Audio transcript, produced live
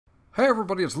Hey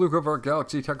everybody, it's Luke over at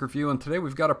Galaxy Tech Review, and today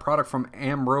we've got a product from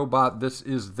Amrobt. This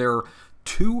is their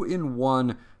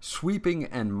 2-in-1 sweeping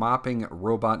and mopping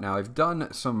robot. Now, I've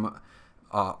done some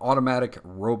automatic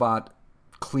robot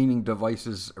cleaning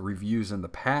devices reviews in the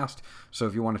past, so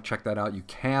if you want to check that out, you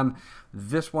can.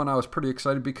 This one I was pretty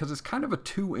excited because it's kind of a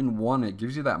 2-in-1. It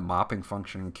gives you that mopping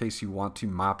function in case you want to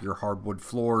mop your hardwood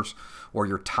floors or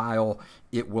your tile.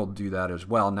 It will do that as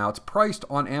well. Now, it's priced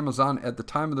on Amazon at the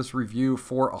time of this review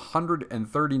for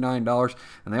 $139,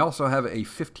 and they also have a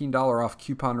 $15 off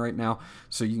coupon right now,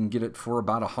 so you can get it for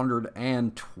about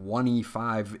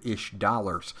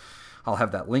 $125-ish. I'll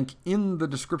have that link in the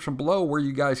description below where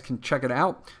you guys can check it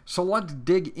out. So let's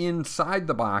dig inside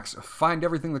the box, find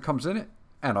everything that comes in it,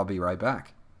 and I'll be right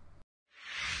back.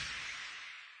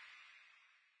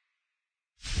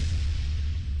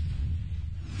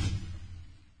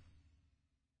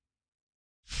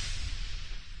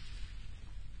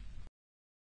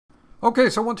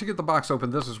 Okay, so once you get the box open,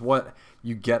 this is what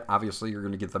you get. Obviously, you're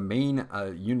going to get the main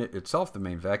unit itself, the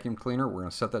main vacuum cleaner. We're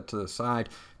going to set that to the side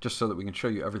just so that we can show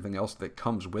you everything else that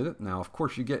comes with it. Now, of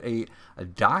course, you get a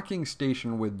docking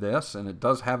station with this, and it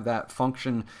does have that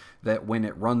function that when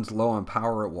it runs low on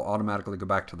power, it will automatically go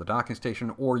back to the docking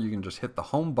station, or you can just hit the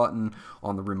home button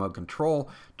on the remote control,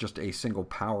 just a single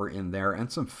power in there,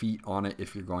 and some feet on it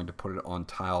if you're going to put it on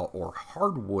tile or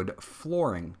hardwood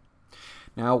flooring.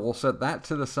 Now we'll set that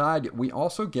to the side. We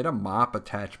also get a mop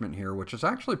attachment here, which is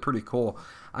actually pretty cool.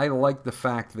 I like the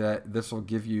fact that this will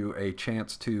give you a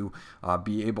chance to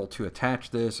be able to attach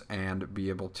this and be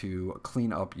able to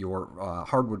clean up your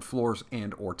hardwood floors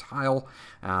and or tile.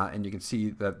 And you can see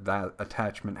that that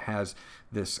attachment has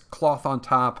this cloth on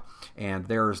top, and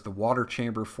there's the water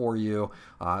chamber for you.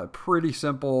 Pretty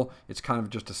simple. It's kind of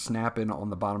just a snap in on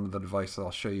the bottom of the device that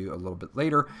I'll show you a little bit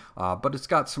later. But it's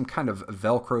got some kind of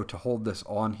Velcro to hold this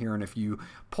on here, and if you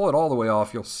pull it all the way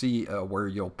off, you'll see where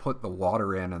you'll put the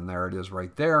water in, and there it is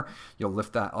right there. You'll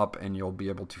lift that up and you'll be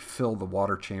able to fill the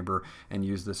water chamber and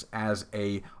use this as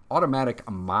a automatic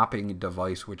mopping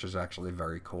device, which is actually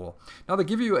very cool. Now, they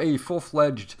give you a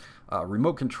full-fledged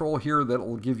remote control here that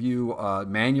will give you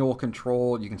manual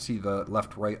control. You can see the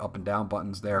left, right, up, and down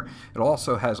buttons there. It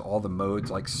also has all the modes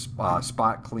like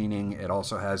spot cleaning. It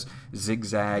also has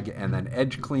zigzag and then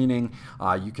edge cleaning.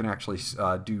 You can actually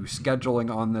do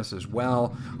scheduling on this as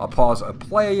well. A pause, a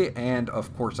play, and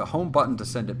of course a home button to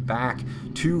send it back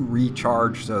to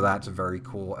recharge, so that's very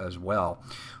cool as well.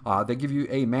 They give you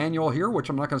a manual here, which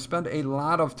I'm not going to spend a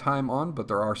lot of time on, but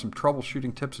there are some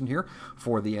troubleshooting tips in here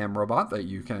for the Amrobt that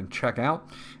you can check out,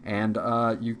 and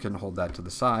you can hold that to the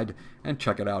side and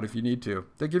check it out if you need to.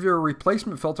 They give you a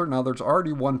replacement filter. Now, there's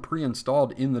already one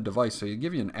pre-installed in the device, so you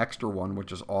give you an extra one,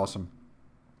 which is awesome.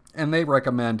 And they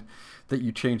recommend that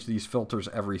you change these filters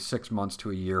every 6 months to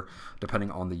a year,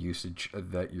 depending on the usage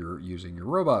that you're using your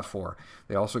robot for.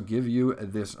 They also give you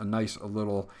this a nice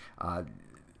little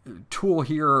tool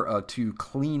here to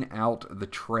clean out the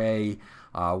tray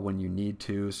when you need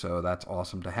to, so that's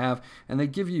awesome to have. And they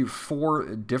give you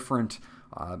 4 different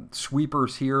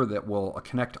sweepers here that will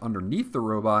connect underneath the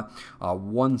robot.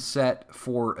 One set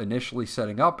for initially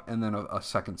setting up, and then a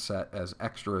second set as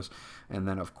extras. And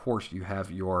then, of course, you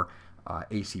have your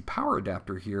AC power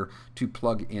adapter here to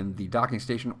plug in the docking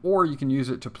station, or you can use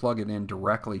it to plug it in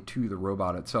directly to the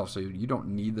robot itself. So you don't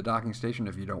need the docking station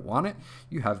if you don't want it.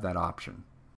 You have that option.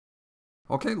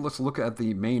 Okay, let's look at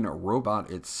the main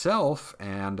robot itself,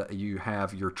 and you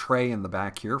have your tray in the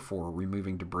back here for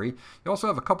removing debris. You also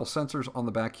have a couple sensors on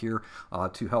the back here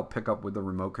to help pick up with the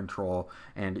remote control,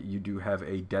 and you do have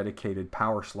a dedicated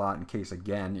power slot in case,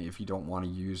 again, if you don't want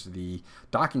to use the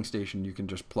docking station, you can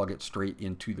just plug it straight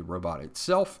into the robot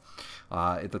itself.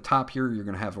 At the top here, you're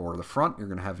going to have, or the front, you're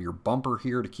going to have your bumper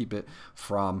here to keep it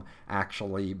from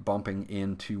actually bumping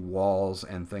into walls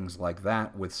and things like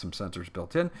that with some sensors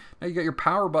built in. Now you got your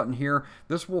power button here.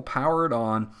 This will power it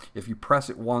on. If you press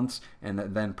it once and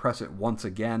then press it once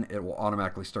again, it will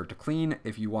automatically start to clean.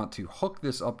 If you want to hook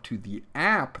this up to the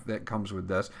app that comes with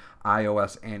this,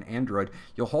 iOS and Android,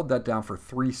 you'll hold that down for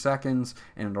 3 seconds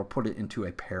and it'll put it into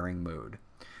a pairing mode.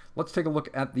 Let's take a look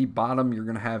at the bottom. You're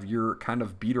going to have your kind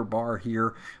of beater bar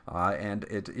here, and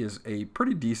it is a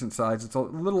pretty decent size. It's a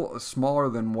little smaller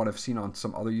than what I've seen on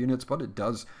some other units, but it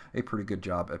does a pretty good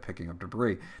job at picking up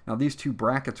debris. Now, these 2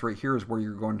 brackets right here is where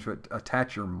you're going to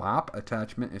attach your mop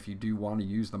attachment. If you do want to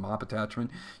use the mop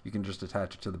attachment, you can just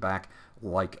attach it to the back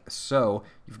like so.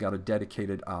 You've got a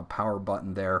dedicated power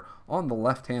button there on the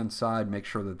left-hand side. Make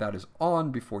sure that that is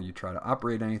on before you try to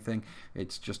operate anything.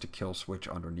 It's just a kill switch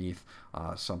underneath,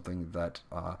 something that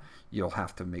you'll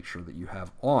have to make sure that you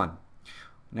have on.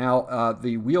 Now,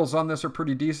 the wheels on this are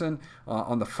pretty decent.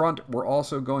 On the front, we're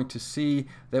also going to see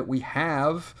that we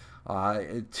have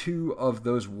two of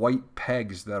those white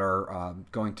pegs that are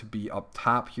going to be up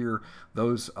top here.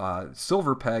 Those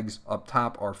silver pegs up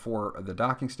top are for the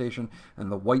docking station,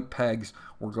 and the white pegs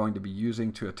we're going to be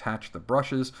using to attach the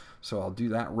brushes. So I'll do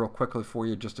that real quickly for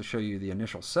you just to show you the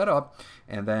initial setup,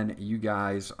 and then you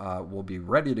guys will be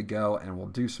ready to go, and we'll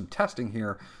do some testing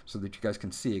here so that you guys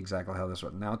can see exactly how this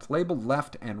works. Now, it's labeled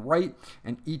left and right,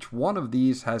 and each one of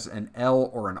these has an L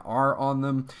or an R on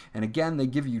them, and again, they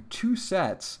give you two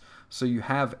sets, so you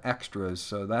have extras.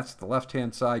 So that's the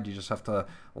left-hand side. You just have to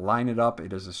line it up.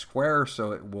 It is a square,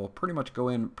 so it will pretty much go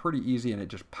in pretty easy, and it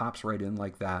just pops right in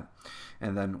like that.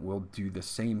 And then we'll do the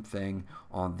same thing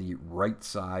on the right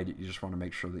side. You just want to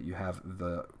make sure that you have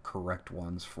the correct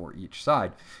ones for each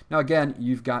side. Now, again,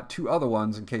 you've got two other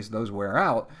ones in case those wear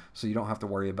out, so you don't have to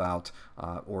worry about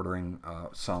ordering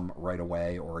some right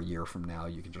away or a year from now.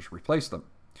 You can just replace them.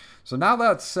 So now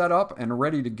that's set up and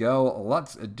ready to go,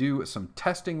 let's do some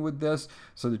testing with this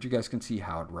so that you guys can see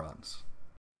how it runs.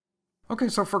 Okay,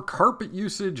 so for carpet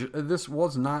usage, this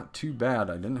was not too bad.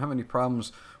 I didn't have any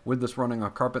problems with this running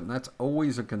on carpet, and that's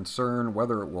always a concern,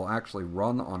 whether it will actually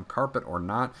run on carpet or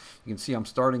not. You can see I'm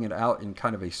starting it out in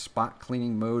kind of a spot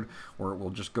cleaning mode where it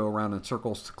will just go around in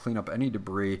circles to clean up any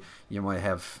debris you might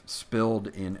have spilled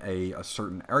in a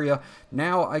certain area.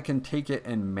 Now I can take it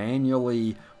and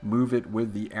manually move it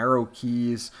with the arrow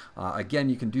keys. Again,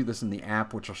 you can do this in the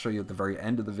app, which I'll show you at the very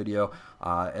end of the video,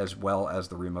 as well as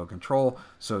the remote control.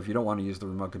 So if you don't want to use the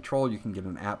remote control, you can get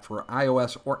an app for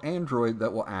iOS or Android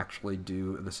that will actually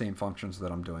do the same functions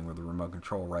that I'm doing with the remote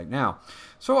control right now.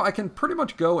 So I can pretty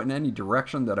much go in any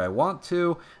direction that I want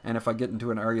to, and if I get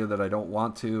into an area that I don't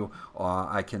want to,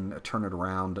 I can turn it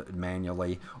around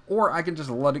manually, or I can just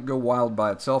let it go wild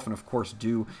by itself, and of course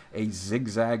do a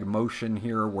zigzag motion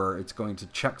here where it's going to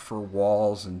check for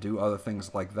walls and do other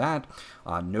things like that.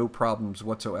 No problems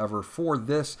whatsoever for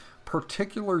this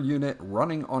particular unit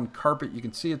running on carpet. You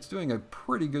can see it's doing a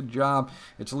pretty good job.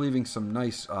 It's leaving some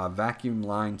nice vacuum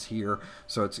lines here,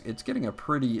 so it's getting a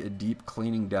pretty deep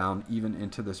cleaning down even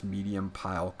into this medium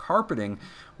pile carpeting,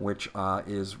 which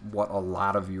is what a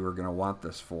lot of you are going to want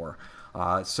this for.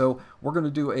 So we're going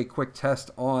to do a quick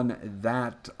test on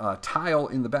that tile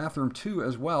in the bathroom too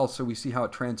as well, so we see how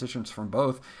it transitions from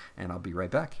both, and I'll be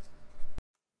right back.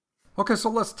 Okay, so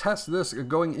let's test this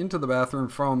going into the bathroom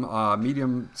from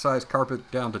medium-sized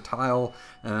carpet down to tile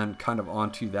and then kind of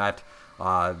onto that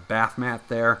bath mat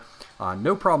there.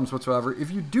 No problems whatsoever.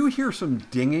 If you do hear some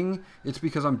dinging, it's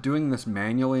because I'm doing this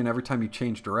manually, and every time you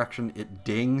change direction, it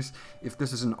dings. If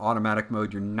this is in automatic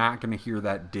mode, you're not going to hear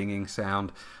that dinging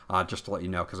sound, just to let you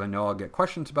know, because I know I'll get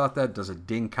questions about that. Does it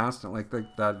ding constantly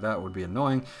like that? That would be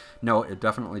annoying. No, it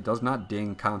definitely does not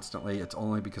ding constantly. It's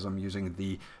only because I'm using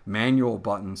the manual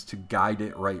buttons to guide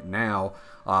it right now.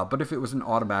 But if it was in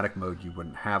automatic mode, you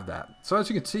wouldn't have that. So as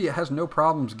you can see, it has no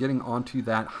problems getting onto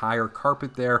that higher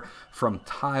carpet there from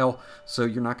tile. So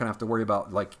you're not going to have to worry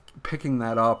about like picking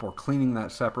that up or cleaning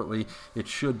that separately. It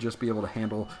should just be able to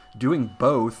handle doing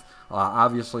both.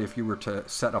 Obviously, if you were to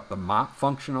set up the mop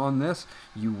function on this,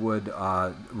 you would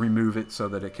remove it so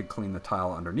that it could clean the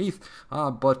tile underneath.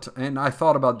 And I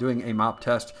thought about doing a mop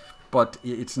test, but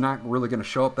it's not really going to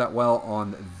show up that well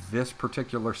on this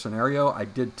particular scenario. I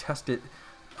did test it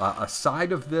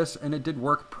aside of this, and it did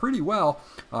work pretty well.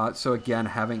 So again,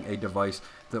 having a device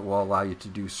that will allow you to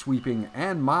do sweeping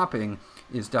and mopping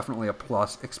is definitely a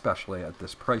plus, especially at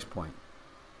this price point.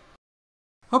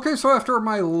 Okay, so after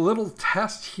my little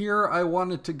test here, I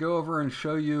wanted to go over and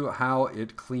show you how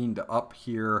it cleaned up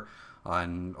here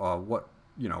and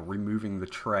removing the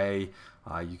tray.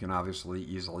 You can obviously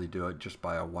easily do it just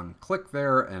by a one click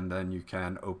there, and then you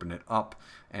can open it up,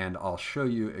 and I'll show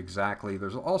you exactly.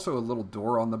 There's also a little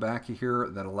door on the back of here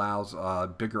that allows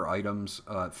bigger items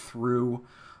through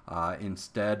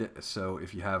instead. So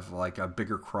if you have like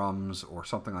bigger crumbs or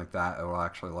something like that, it will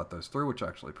actually let those through, which is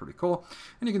actually pretty cool.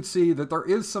 And you can see that there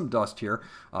is some dust here.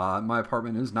 My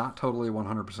apartment is not totally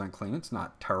 100% clean. It's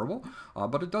not terrible,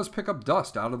 but it does pick up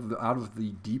dust out of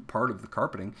the deep part of the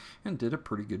carpeting, and did a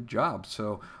pretty good job.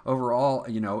 So overall,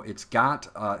 it's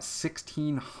got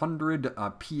 1600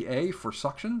 PA for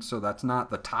suction, so that's not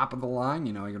the top of the line.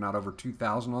 You're not over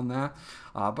 2000 on that,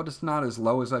 but it's not as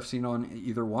low as I've seen on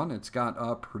either one. It's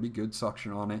got pretty good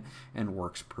suction on it and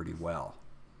works pretty well.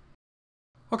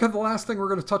 Okay, the last thing we're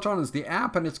going to touch on is the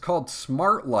app, and it's called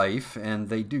Smart Life, and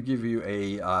they do give you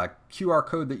a QR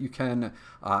code that you can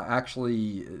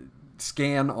actually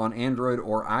scan on Android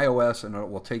or iOS, and it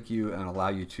will take you and allow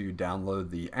you to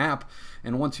download the app.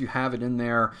 And once you have it in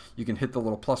there, you can hit the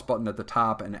little plus button at the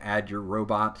top and add your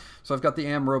robot. So I've got the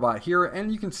Amrobt here,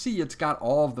 and you can see it's got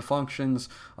all of the functions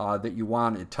that you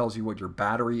want. It tells you what your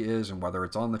battery is and whether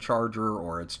it's on the charger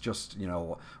or it's just, you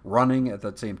know, running at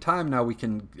that same time. Now we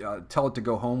can tell it to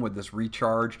go home with this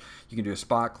recharge. You can do a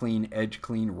spot clean, edge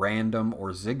clean, random,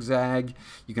 or zigzag.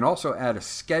 You can also add a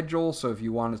schedule, so if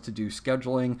you wanted to do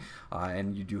scheduling,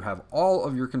 and you do have all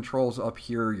of your controls up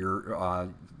here, your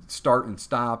start and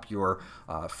stop, your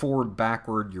forward,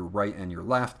 backward, your right and your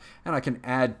left, and I can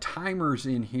add timers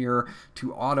in here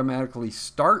to automatically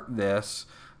start this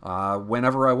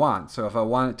whenever I want. So if I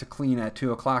want it to clean at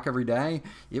 2 o'clock every day,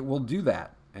 it will do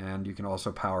that. And you can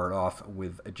also power it off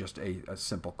with just a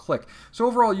simple click. So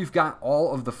overall, you've got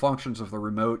all of the functions of the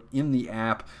remote in the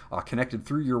app connected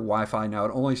through your Wi-Fi. Now,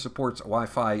 it only supports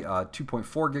Wi-Fi 2.4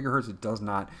 gigahertz. It does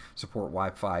not support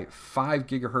Wi-Fi 5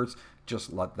 gigahertz.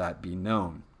 Just let that be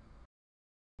known.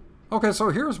 Okay, so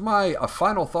here's my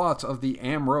final thoughts of the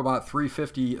Amrobt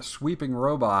 350 sweeping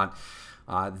robot.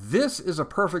 This is a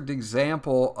perfect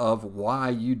example of why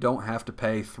you don't have to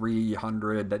pay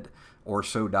 $300 or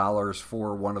so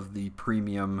for one of the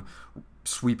premium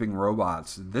sweeping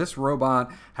robots. This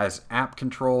robot has app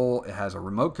control, it has a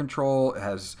remote control, it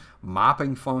has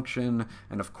mopping function,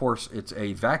 and of course it's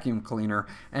a vacuum cleaner,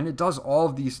 and it does all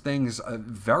of these things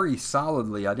very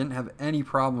solidly. I didn't have any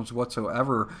problems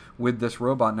whatsoever with this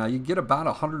robot. Now you get about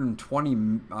 120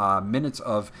 minutes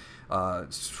of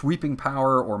sweeping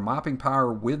power or mopping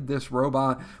power with this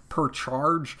robot per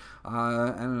charge,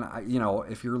 and you know,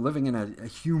 if you're living in a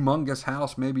humongous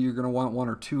house, maybe you're going to want 1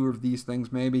 or 2 of these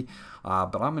things maybe,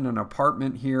 but I'm in an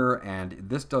apartment here and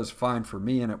this does fine for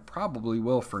me, and it probably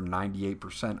will for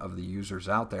 98% of the users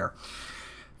out there.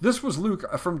 This was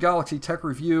Luke from Galaxy Tech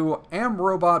Review.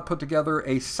 Amrobt put together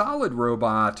a solid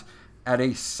robot at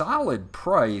a solid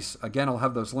price. Again, I'll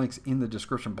have those links in the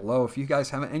description below. If you guys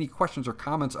have any questions or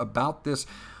comments about this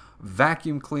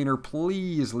vacuum cleaner,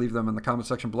 please leave them in the comment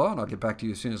section below, and I'll get back to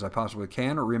you as soon as I possibly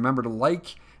can. Remember to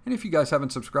like, and if you guys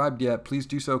haven't subscribed yet, please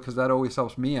do so, because that always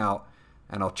helps me out,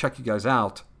 and I'll check you guys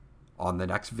out on the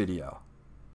next video.